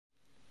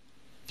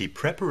The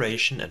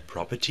preparation and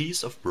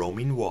properties of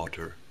bromine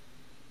water.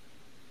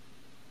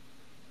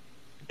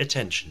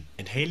 Attention!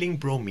 Inhaling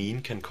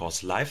bromine can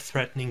cause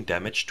life-threatening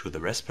damage to the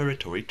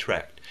respiratory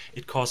tract.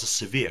 It causes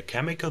severe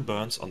chemical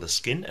burns on the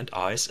skin and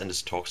eyes and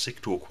is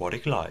toxic to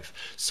aquatic life.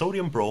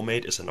 Sodium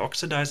bromate is an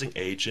oxidizing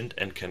agent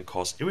and can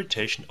cause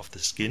irritation of the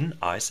skin,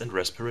 eyes and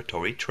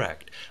respiratory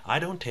tract. I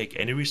don't take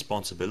any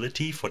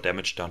responsibility for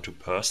damage done to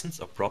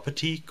persons or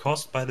property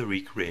caused by the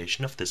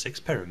recreation of this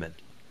experiment.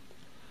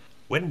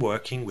 When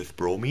working with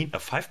bromine, a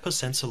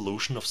 5%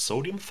 solution of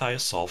sodium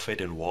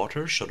thiosulfate in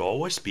water should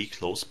always be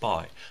close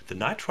by. The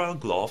nitrile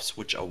gloves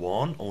which are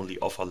worn only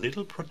offer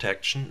little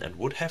protection and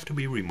would have to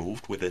be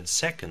removed within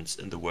seconds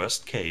in the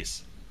worst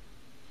case.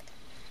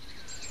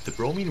 The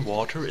bromine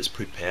water is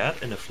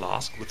prepared in a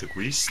flask with a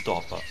grease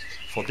stopper.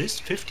 For this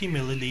 50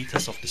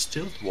 milliliters of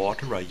distilled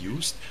water are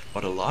used,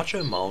 but a larger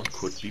amount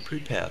could be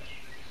prepared.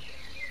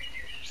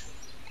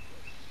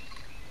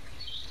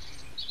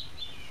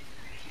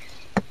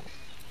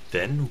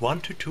 Then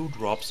 1 to 2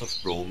 drops of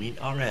bromine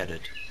are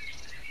added.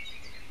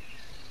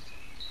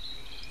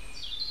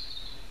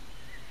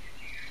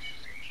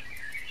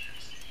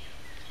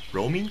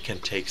 Bromine can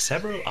take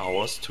several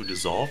hours to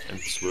dissolve and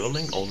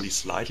swirling only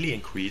slightly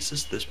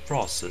increases this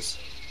process.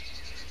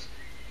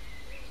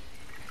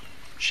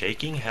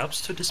 Shaking helps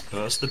to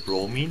disperse the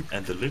bromine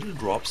and the little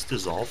drops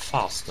dissolve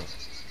faster.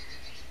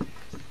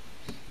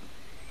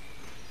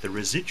 The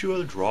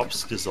residual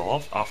drops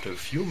dissolve after a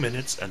few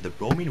minutes and the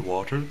bromine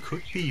water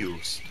could be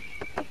used.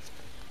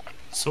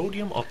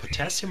 Sodium or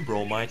potassium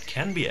bromide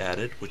can be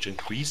added, which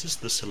increases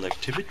the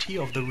selectivity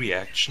of the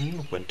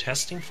reaction when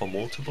testing for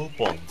multiple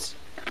bonds.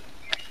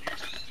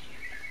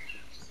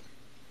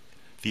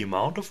 The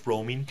amount of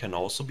bromine can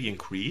also be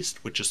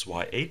increased, which is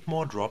why 8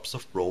 more drops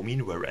of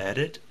bromine were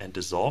added and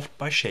dissolved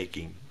by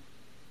shaking.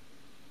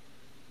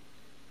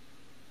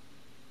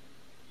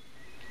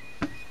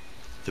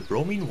 The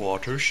bromine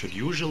water should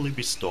usually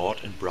be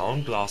stored in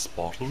brown glass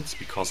bottles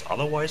because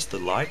otherwise the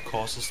light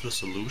causes the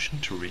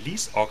solution to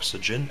release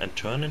oxygen and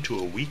turn into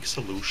a weak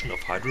solution of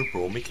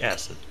hydrobromic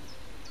acid.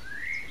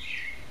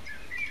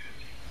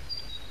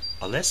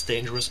 A less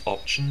dangerous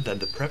option than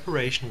the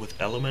preparation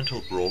with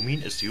elemental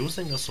bromine is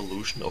using a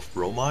solution of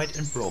bromide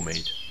and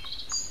bromate.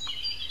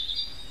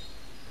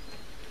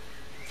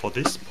 For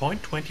this,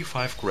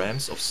 0.25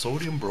 grams of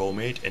sodium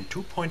bromate and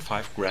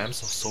 2.5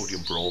 grams of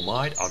sodium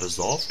bromide are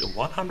dissolved in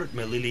 100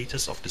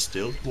 milliliters of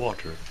distilled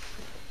water.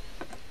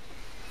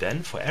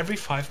 Then, for every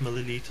 5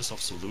 milliliters of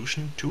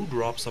solution, 2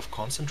 drops of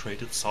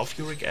concentrated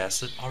sulfuric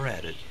acid are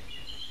added.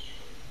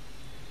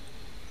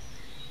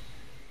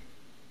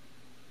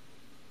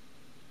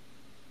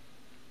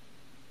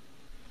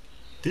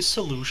 This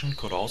solution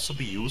could also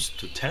be used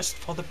to test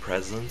for the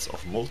presence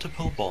of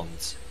multiple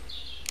bonds.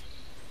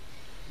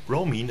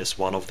 Bromine is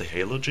one of the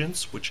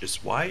halogens, which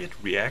is why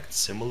it reacts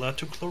similar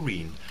to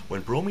chlorine.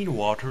 When bromine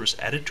water is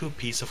added to a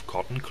piece of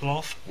cotton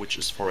cloth, which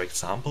is for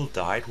example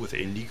dyed with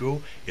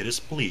indigo, it is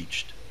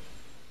bleached.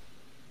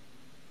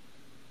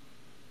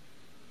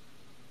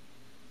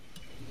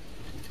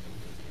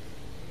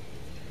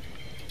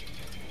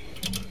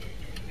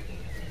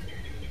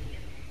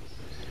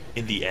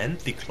 In the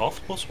end, the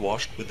cloth was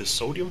washed with the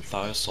sodium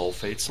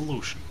thiosulfate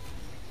solution.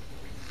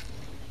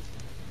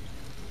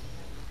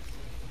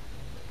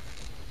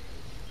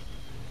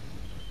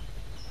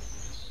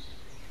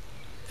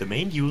 The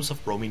main use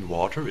of bromine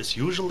water is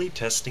usually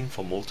testing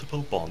for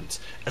multiple bonds.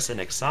 As an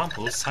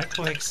example,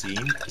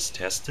 cyclohexene is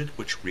tested,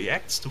 which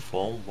reacts to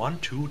form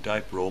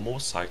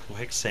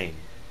 1,2-dibromocyclohexane.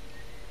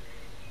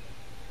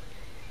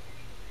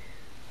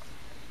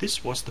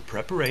 This was the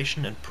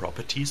preparation and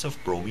properties of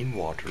bromine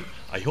water.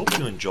 I hope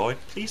you enjoyed.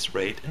 Please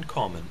rate and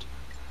comment.